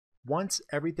Once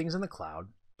everything's in the cloud,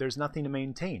 there's nothing to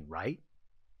maintain, right?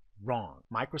 Wrong.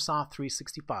 Microsoft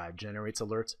 365 generates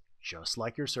alerts just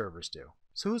like your servers do.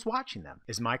 So who's watching them?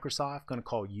 Is Microsoft going to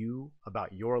call you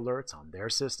about your alerts on their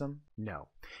system? No.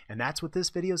 And that's what this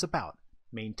video is about,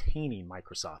 maintaining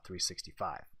Microsoft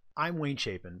 365. I'm Wayne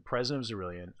Chapin, president of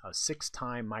Xerillion, a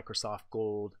 6-time Microsoft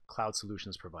Gold Cloud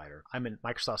Solutions provider. I'm a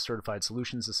Microsoft Certified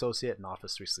Solutions Associate in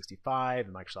Office 365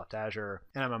 and Microsoft Azure,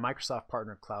 and I'm a Microsoft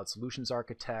Partner Cloud Solutions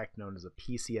Architect, known as a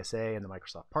PCSA in the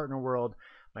Microsoft partner world.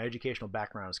 My educational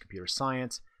background is computer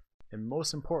science, and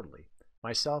most importantly,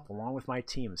 myself, along with my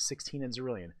team of 16 at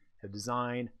Xerillion, have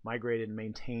designed, migrated, and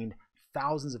maintained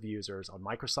thousands of users on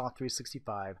Microsoft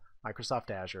 365, Microsoft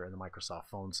Azure, and the Microsoft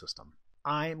phone system.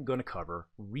 I'm going to cover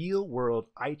real-world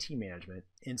IT management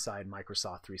inside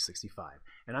Microsoft 365,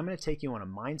 and I'm going to take you on a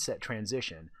mindset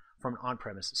transition from an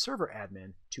on-premise server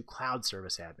admin to cloud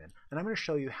service admin, and I'm going to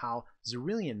show you how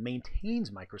Xerillion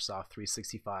maintains Microsoft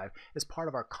 365 as part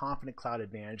of our Confident Cloud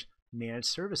Advantage managed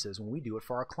services when we do it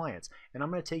for our clients. And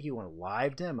I'm going to take you on a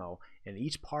live demo in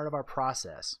each part of our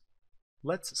process.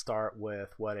 Let's start with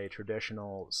what a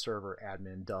traditional server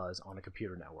admin does on a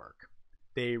computer network.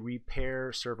 They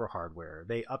repair server hardware,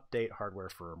 they update hardware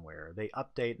firmware, they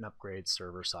update and upgrade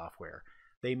server software,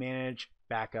 they manage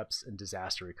backups and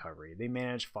disaster recovery, they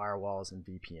manage firewalls and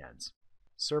VPNs.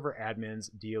 Server admins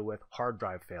deal with hard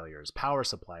drive failures, power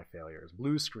supply failures,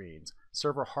 blue screens,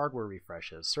 server hardware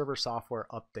refreshes, server software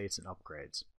updates and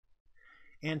upgrades.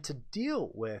 And to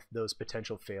deal with those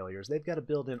potential failures, they've got to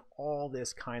build in all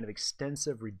this kind of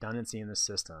extensive redundancy in the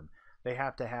system. They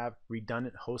have to have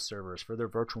redundant host servers for their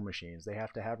virtual machines. They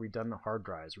have to have redundant hard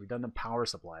drives, redundant power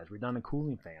supplies, redundant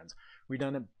cooling fans,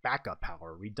 redundant backup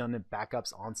power, redundant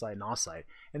backups on-site and off-site.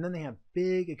 And then they have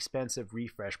big, expensive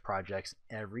refresh projects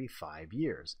every 5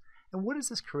 years. And what does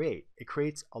this create? It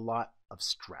creates a lot of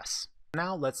stress.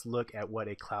 Now let's look at what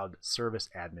a cloud service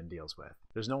admin deals with.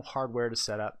 There's no hardware to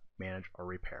set up, manage, or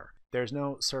repair. There's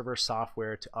no server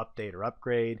software to update or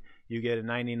upgrade. You get a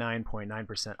 99.9%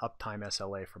 uptime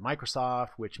SLA from Microsoft,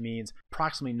 which means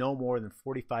approximately no more than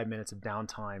 45 minutes of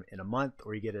downtime in a month,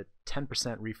 or you get a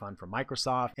 10% refund from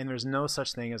Microsoft. And there's no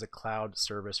such thing as a cloud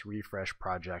service refresh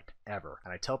project ever.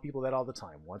 And I tell people that all the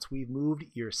time. Once we've moved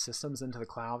your systems into the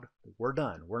cloud, we're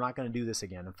done. We're not going to do this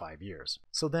again in 5 years.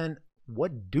 So then,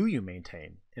 what do you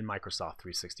maintain in Microsoft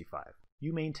 365?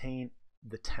 You maintain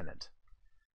the tenant.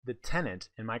 The tenant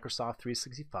in Microsoft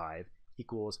 365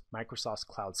 equals Microsoft's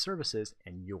cloud services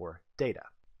and your data.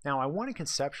 Now, I want to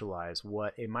conceptualize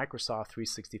what a Microsoft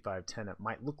 365 tenant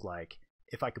might look like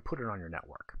if I could put it on your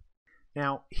network.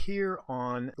 Now, here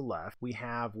on the left, we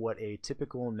have what a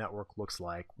typical network looks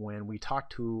like when we talk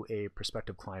to a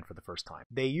prospective client for the first time.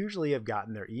 They usually have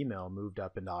gotten their email moved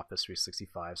up into Office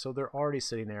 365, so they're already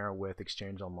sitting there with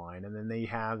Exchange Online, and then they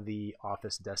have the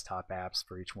Office desktop apps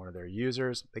for each one of their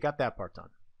users. They got that part done.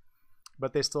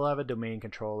 But they still have a domain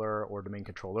controller or domain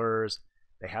controllers.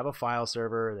 They have a file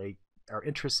server. They are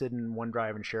interested in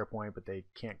OneDrive and SharePoint, but they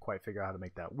can't quite figure out how to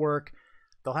make that work.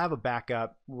 They'll have a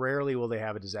backup. Rarely will they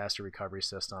have a disaster recovery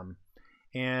system.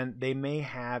 And they may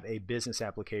have a business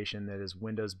application that is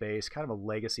Windows-based, kind of a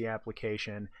legacy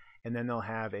application. And then they'll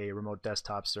have a remote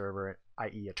desktop server,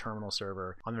 i.e. a terminal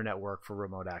server, on their network for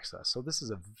remote access. So this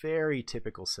is a very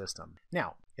typical system.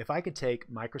 Now, if I could take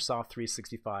Microsoft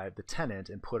 365, the tenant,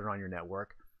 and put it on your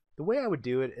network, the way I would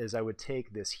do it is I would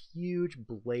take this huge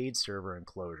Blade server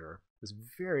enclosure, this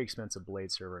very expensive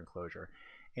Blade server enclosure,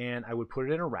 and I would put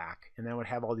it in a rack, and then I would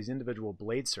have all these individual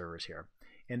Blade servers here.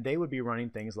 And they would be running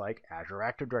things like Azure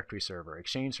Active Directory Server,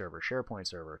 Exchange Server, SharePoint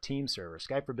Server, Teams Server,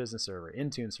 Skype for Business Server,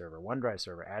 Intune Server, OneDrive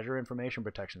Server, Azure Information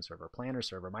Protection Server, Planner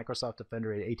Server, Microsoft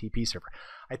Defender ATP Server.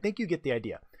 I think you get the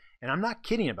idea. And I'm not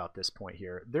kidding about this point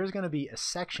here. There's going to be a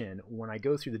section when I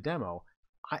go through the demo,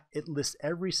 it lists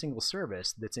every single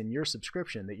service that's in your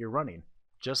subscription that you're running,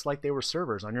 just like they were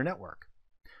servers on your network.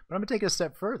 But I'm going to take it a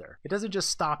step further. It doesn't just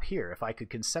stop here. If I could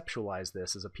conceptualize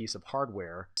this as a piece of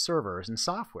hardware, servers, and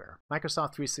software,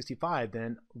 Microsoft 365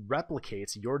 then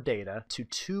replicates your data to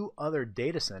 2 other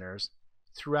data centers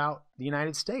throughout the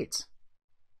United States.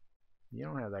 You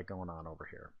don't have that going on over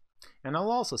here. And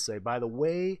I'll also say, by the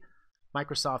way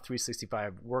Microsoft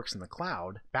 365 works in the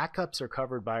cloud, backups are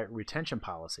covered by retention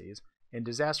policies, and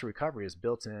disaster recovery is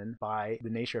built in by the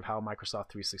nature of how Microsoft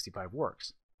 365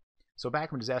 works. So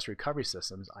backup and disaster recovery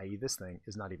systems, i.e. this thing,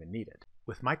 is not even needed.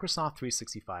 With Microsoft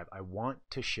 365, I want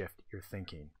to shift your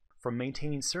thinking from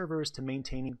maintaining servers to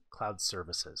maintaining cloud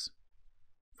services.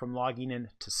 From logging in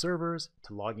to servers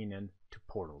to logging in to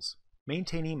portals.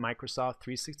 Maintaining Microsoft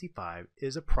 365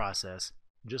 is a process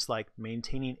just like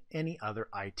maintaining any other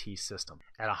IT system.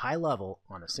 At a high level,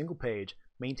 on a single page,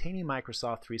 Maintaining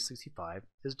Microsoft 365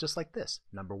 is just like this.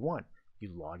 Number 1,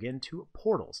 you log into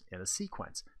portals in a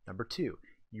sequence. Number 2,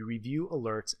 you review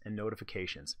alerts and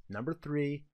notifications. Number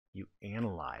 3, you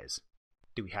analyze.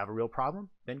 Do we have a real problem?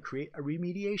 Then create a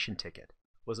remediation ticket.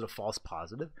 Was it a false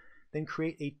positive? Then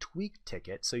create a tweak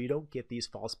ticket so you don't get these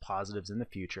false positives in the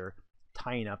future,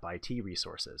 tying up IT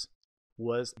resources.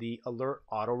 Was the alert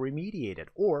auto-remediated?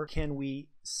 Or can we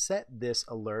set this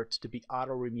alert to be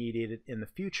auto-remediated in the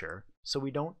future so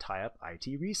we don't tie up IT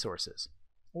resources?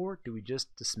 Or do we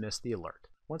just dismiss the alert?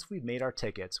 Once we've made our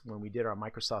tickets, when we did our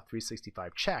Microsoft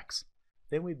 365 checks,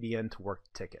 then we begin to work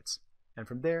the tickets. And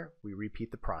from there, we repeat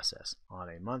the process on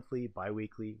a monthly,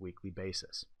 bi-weekly, weekly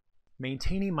basis.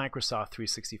 Maintaining Microsoft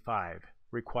 365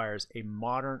 requires a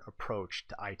modern approach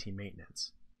to IT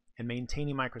maintenance. And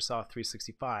maintaining Microsoft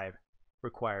 365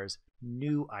 requires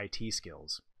new IT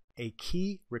skills. A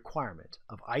key requirement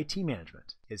of IT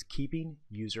management is keeping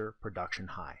user production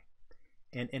high.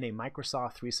 And in a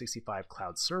Microsoft 365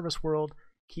 cloud service world,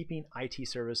 keeping IT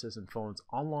services and phones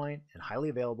online and highly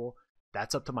available,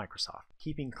 that's up to Microsoft.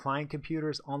 Keeping client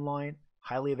computers online,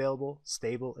 highly available,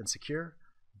 stable, and secure,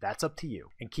 that's up to you.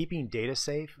 And keeping data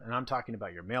safe, and I'm talking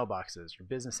about your mailboxes, your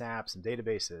business apps and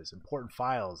databases, important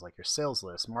files like your sales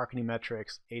list, marketing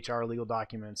metrics, HR legal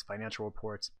documents, financial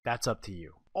reports, that's up to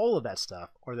you. All of that stuff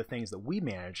are the things that we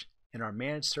manage in our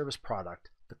managed service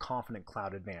product, the Confident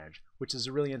Cloud Advantage, which is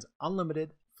Xerilion's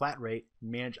unlimited, flat rate,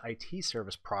 managed IT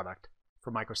service product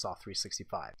for Microsoft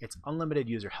 365. It's unlimited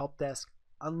user help desk,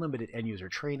 unlimited end user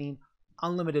training,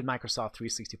 unlimited Microsoft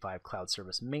 365 cloud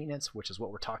service maintenance, which is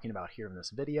what we're talking about here in this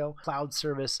video, cloud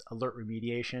service alert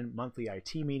remediation, monthly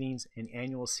IT meetings, and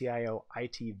annual CIO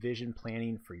IT vision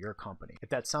planning for your company. If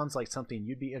that sounds like something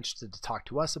you'd be interested to talk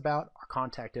to us about, our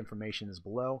contact information is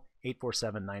below,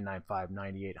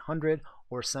 847-995-9800,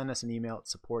 or send us an email at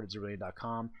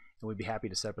support@xerillion.com, and we'd be happy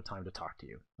to set up a time to talk to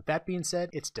you. With that being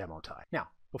said, it's demo time. Now,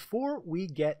 before we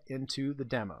get into the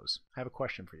demos, I have a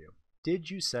question for you.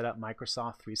 Did you set up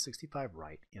Microsoft 365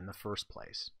 right in the first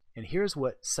place? And here's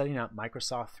what setting up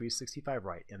Microsoft 365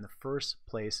 right in the first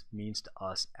place means to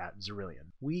us at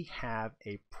Xerillion. We have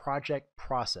a project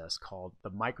process called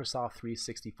the Microsoft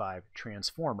 365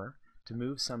 Transformer to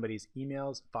move somebody's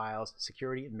emails, files,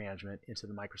 security, and management into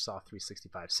the Microsoft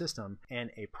 365 system,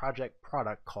 and a project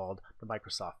product called the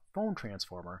Microsoft Phone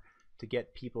Transformer to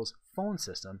get people's phone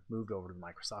system moved over to the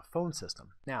Microsoft phone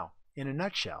system. Now, in a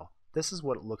nutshell, this is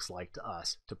what it looks like to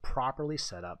us to properly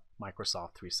set up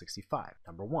Microsoft 365.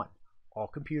 Number 1, all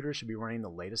computers should be running the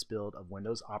latest build of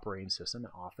Windows operating system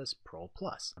and Office Pro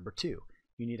Plus. Number 2,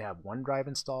 you need to have OneDrive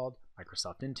installed,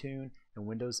 Microsoft Intune, and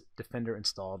Windows Defender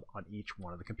installed on each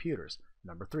one of the computers.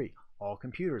 Number 3, all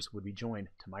computers would be joined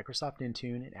to Microsoft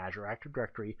Intune and Azure Active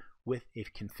Directory with a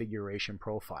configuration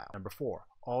profile. Number 4,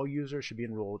 all users should be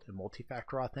enrolled in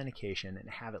multi-factor authentication and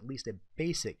have at least a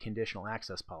basic conditional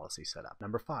access policy set up.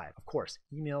 Number 5, of course,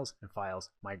 emails and files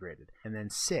migrated. And then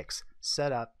 6,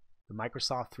 set up the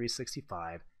Microsoft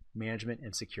 365 management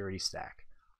and security stack.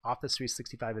 Office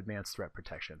 365 Advanced Threat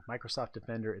Protection, Microsoft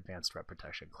Defender Advanced Threat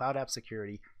Protection, Cloud App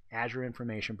Security, Azure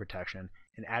Information Protection,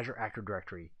 and Azure Active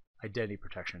Directory Identity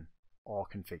Protection, all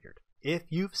configured. If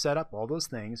you've set up all those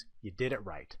things, you did it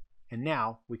right. And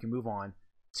now we can move on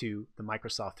to the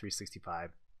Microsoft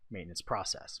 365 maintenance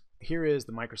process. Here is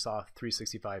the Microsoft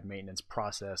 365 maintenance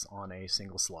process on a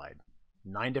single slide.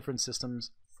 9 different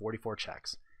systems, 44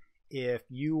 checks. If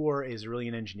you were a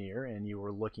Xerillion engineer and you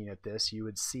were looking at this, you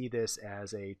would see this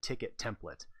as a ticket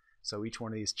template. So each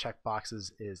one of these check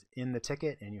boxes is in the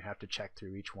ticket and you have to check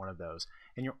through each one of those.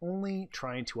 And you're only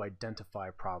trying to identify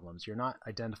problems. You're not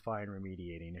identifying and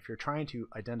remediating. If you're trying to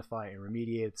identify and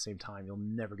remediate at the same time, you'll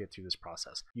never get through this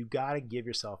process. You got to give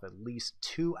yourself at least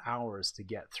 2 hours to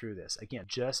get through this. Again,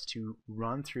 just to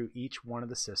run through each one of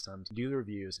the systems, do the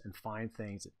reviews, and find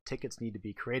things that tickets need to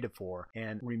be created for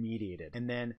and remediated. And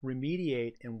then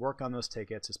remediate and work on those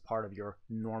tickets as part of your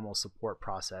normal support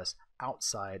process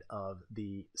outside of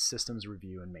the systems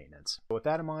review and maintenance. So with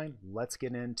that in mind, let's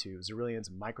get into Xerillion's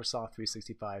Microsoft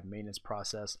 365 maintenance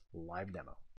process live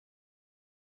demo.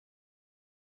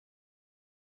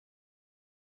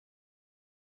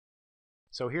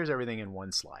 So here's everything in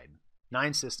one slide.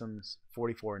 9 systems,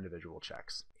 44 individual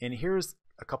checks. And here's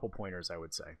a couple pointers I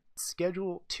would say.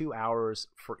 Schedule 2 hours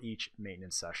for each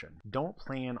maintenance session. Don't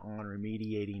plan on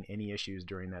remediating any issues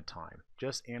during that time.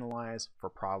 Just analyze for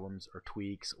problems or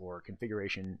tweaks or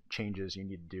configuration changes you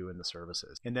need to do in the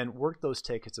services. And then work those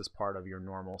tickets as part of your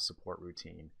normal support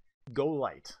routine. go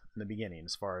light in the beginning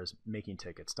as far as making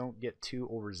tickets. Don't get too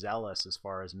overzealous as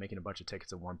far as making a bunch of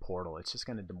tickets in one portal. It's just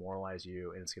going to demoralize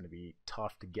you, and it's going to be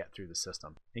tough to get through the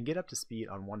system. And get up to speed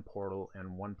on one portal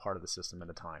and one part of the system at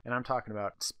a time. And I'm talking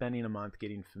about spending a month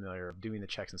getting familiar, doing the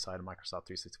checks inside of Microsoft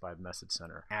 365 Message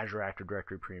Center, Azure Active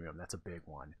Directory Premium, that's a big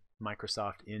one.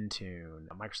 Microsoft Intune,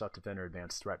 Microsoft Defender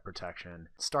Advanced Threat Protection.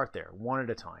 Start there, one at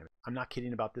a time. I'm not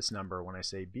kidding about this number when I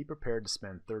say be prepared to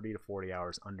spend 30 to 40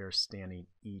 hours understanding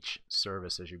each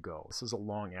service as you go. This is a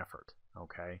long effort,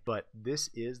 okay? But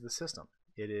this is the system.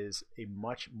 It is a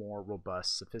much more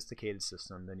robust, sophisticated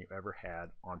system than you ever had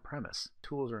on premise.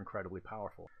 Tools are incredibly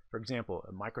powerful. For example,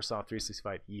 a Microsoft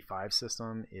 365 E5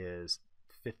 system is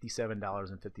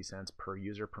 $57.50 per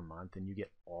user per month, and you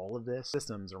get all of this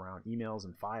systems around emails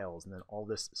and files, and then all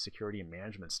this security and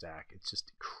management stack. It's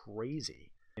just crazy.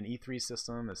 An E3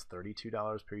 system is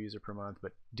 $32 per user per month,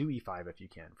 but do E5 if you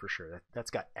can, for sure.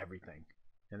 That's got everything,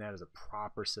 and that is a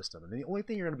proper system. And the only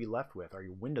thing you're going to be left with are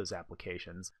your Windows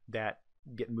applications that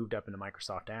get moved up into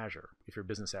Microsoft Azure if your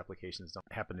business applications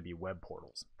don't happen to be web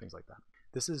portals, things like that.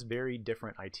 This is very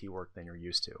different IT work than you're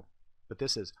used to, but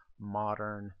this is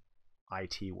modern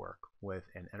IT work with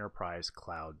an enterprise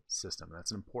cloud system.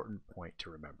 That's an important point to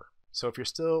remember. So if you're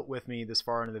still with me this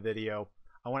far into the video,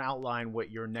 I want to outline what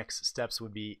your next steps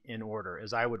would be in order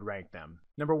as I would rank them.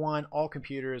 Number one, all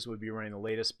computers would be running the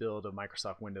latest build of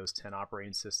Microsoft Windows 10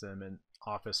 operating system and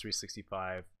Office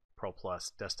 365 Pro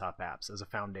Plus desktop apps as a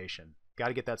foundation. Got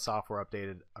to get that software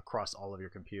updated across all of your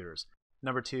computers.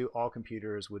 Number two, all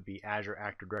computers would be Azure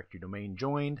Active Directory domain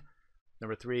joined.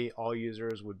 Number three, all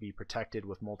users would be protected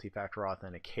with multi-factor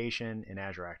authentication in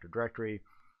Azure Active Directory.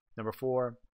 Number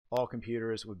four, all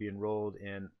computers would be enrolled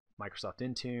in Microsoft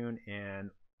Intune and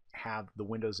have the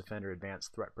Windows Defender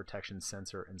Advanced Threat Protection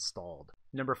Sensor installed.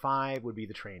 Number five would be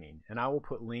the training, and I will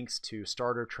put links to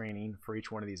starter training for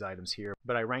each one of these items here,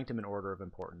 but I ranked them in order of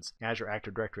importance. Azure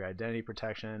Active Directory Identity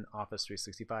Protection, Office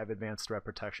 365 Advanced Threat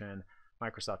Protection,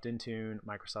 Microsoft Intune,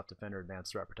 Microsoft Defender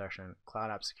Advanced Threat Protection,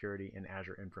 Cloud App Security, and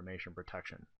Azure Information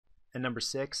Protection. And number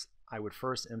six, I would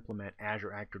first implement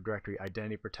Azure Active Directory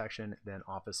Identity Protection, then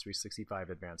Office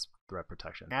 365 Advanced Threat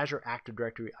Protection. Azure Active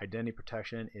Directory Identity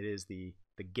Protection, it is the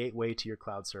gateway to your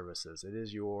cloud services. It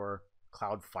is your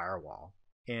cloud firewall,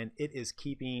 and it is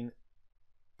keeping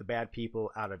the bad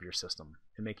people out of your system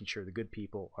and making sure the good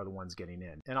people are the ones getting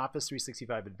in. And Office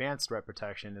 365 Advanced Threat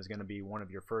Protection is going to be one of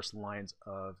your first lines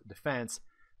of defense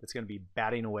that's going to be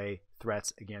batting away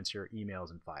threats against your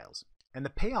emails and files. And the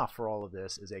payoff for all of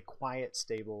this is a quiet,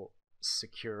 stable,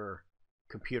 secure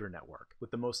computer network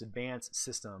with the most advanced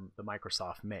system that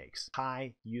Microsoft makes.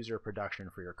 High user production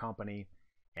for your company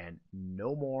and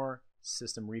no more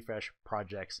system refresh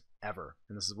projects ever.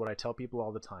 And this is what I tell people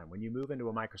all the time. When you move into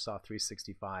a Microsoft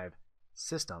 365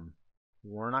 system,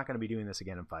 we're not going to be doing this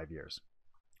again in 5 years.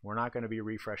 We're not going to be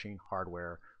refreshing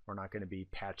hardware. We're not going to be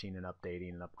patching and updating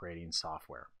and upgrading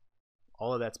software.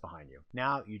 All of that's behind you.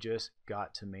 Now you just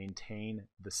got to maintain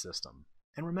the system.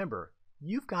 And remember,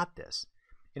 you've got this.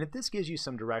 And if this gives you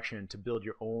some direction to build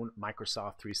your own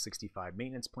Microsoft 365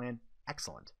 maintenance plan,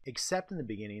 excellent. Except in the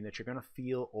beginning that you're going to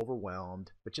feel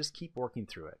overwhelmed, but just keep working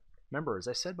through it. Remember, as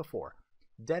I said before,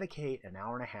 dedicate an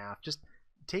hour and a half. Just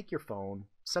take your phone,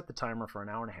 set the timer for an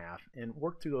hour and a half, and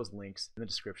work through those links in the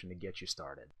description to get you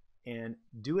started. And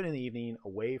do it in the evening,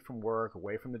 away from work,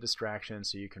 away from the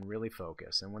distractions, so you can really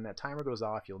focus. And when that timer goes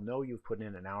off, you'll know you've put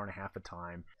in an hour and a half of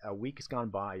time. A week has gone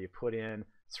by, you put in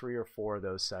 3 or 4 of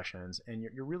those sessions, and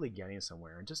you're really getting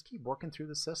somewhere. And just keep working through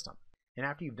the system. And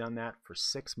after you've done that for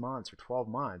 6 months or 12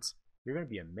 months, you're going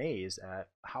to be amazed at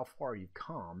how far you've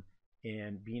come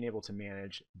in being able to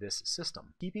manage this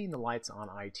system. Keeping the lights on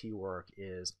IT work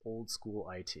is old school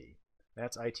IT.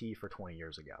 That's IT for 20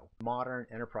 years ago. Modern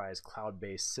enterprise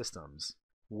cloud-based systems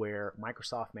where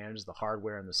Microsoft manages the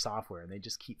hardware and the software, and they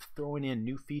just keep throwing in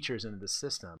new features into the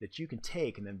system that you can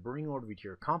take and then bring over to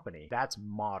your company. That's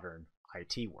modern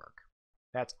IT work.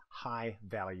 That's high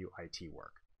value IT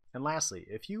work. And lastly,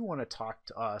 if you want to talk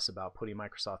to us about putting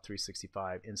Microsoft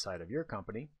 365 inside of your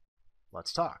company,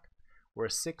 let's talk. We're a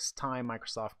 6-time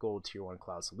Microsoft Gold Tier 1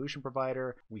 cloud solution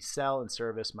provider. We sell and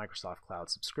service Microsoft Cloud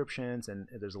subscriptions, and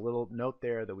there's a little note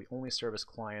there that we only service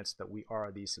clients that we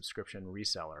are the subscription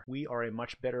reseller. We are a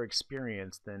much better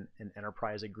experience than an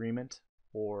enterprise agreement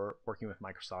or working with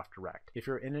Microsoft Direct. If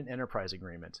you're in an enterprise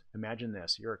agreement, imagine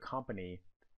this. You're a company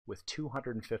with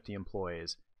 250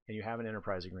 employees, and you have an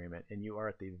enterprise agreement, and you are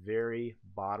at the very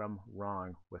bottom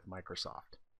rung with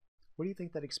Microsoft. What do you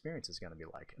think that experience is going to be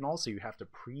like? And also, you have to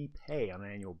prepay on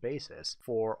an annual basis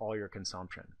for all your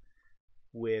consumption.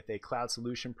 With a cloud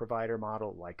solution provider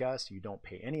model like us, you don't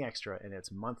pay any extra, and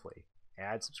it's monthly.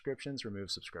 add subscriptions,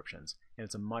 remove subscriptions, and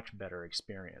it's a much better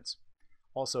experience.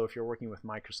 Also, if you're working with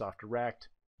Microsoft Direct,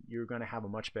 you're going to have a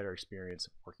much better experience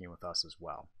working with us as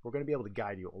well. We're going to be able to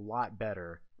guide you a lot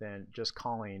better than just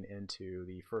calling into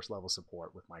the first level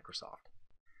support with Microsoft.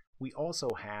 We also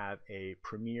have a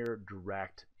premier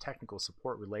direct technical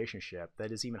support relationship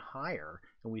that is even higher,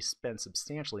 and we spend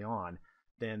substantially on,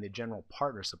 than the general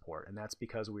partner support, and that's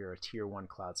because we are a tier 1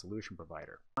 cloud solution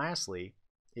provider. Lastly,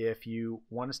 if you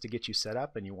want us to get you set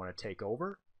up and you want to take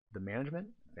over the management,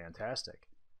 fantastic.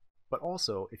 But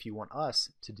also, if you want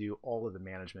us to do all of the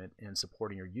management and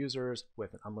supporting your users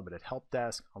with an unlimited help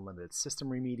desk, unlimited system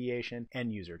remediation,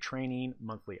 end user training,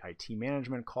 monthly IT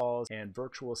management calls, and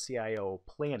virtual CIO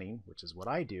planning, which is what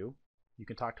I do, you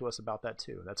can talk to us about that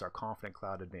too. That's our Confident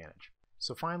Cloud Advantage.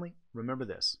 So finally, remember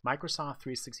this: Microsoft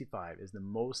 365 is the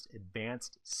most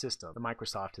advanced system that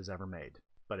Microsoft has ever made,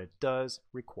 but it does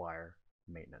require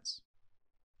maintenance.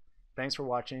 Thanks for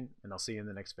watching, and I'll see you in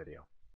the next video.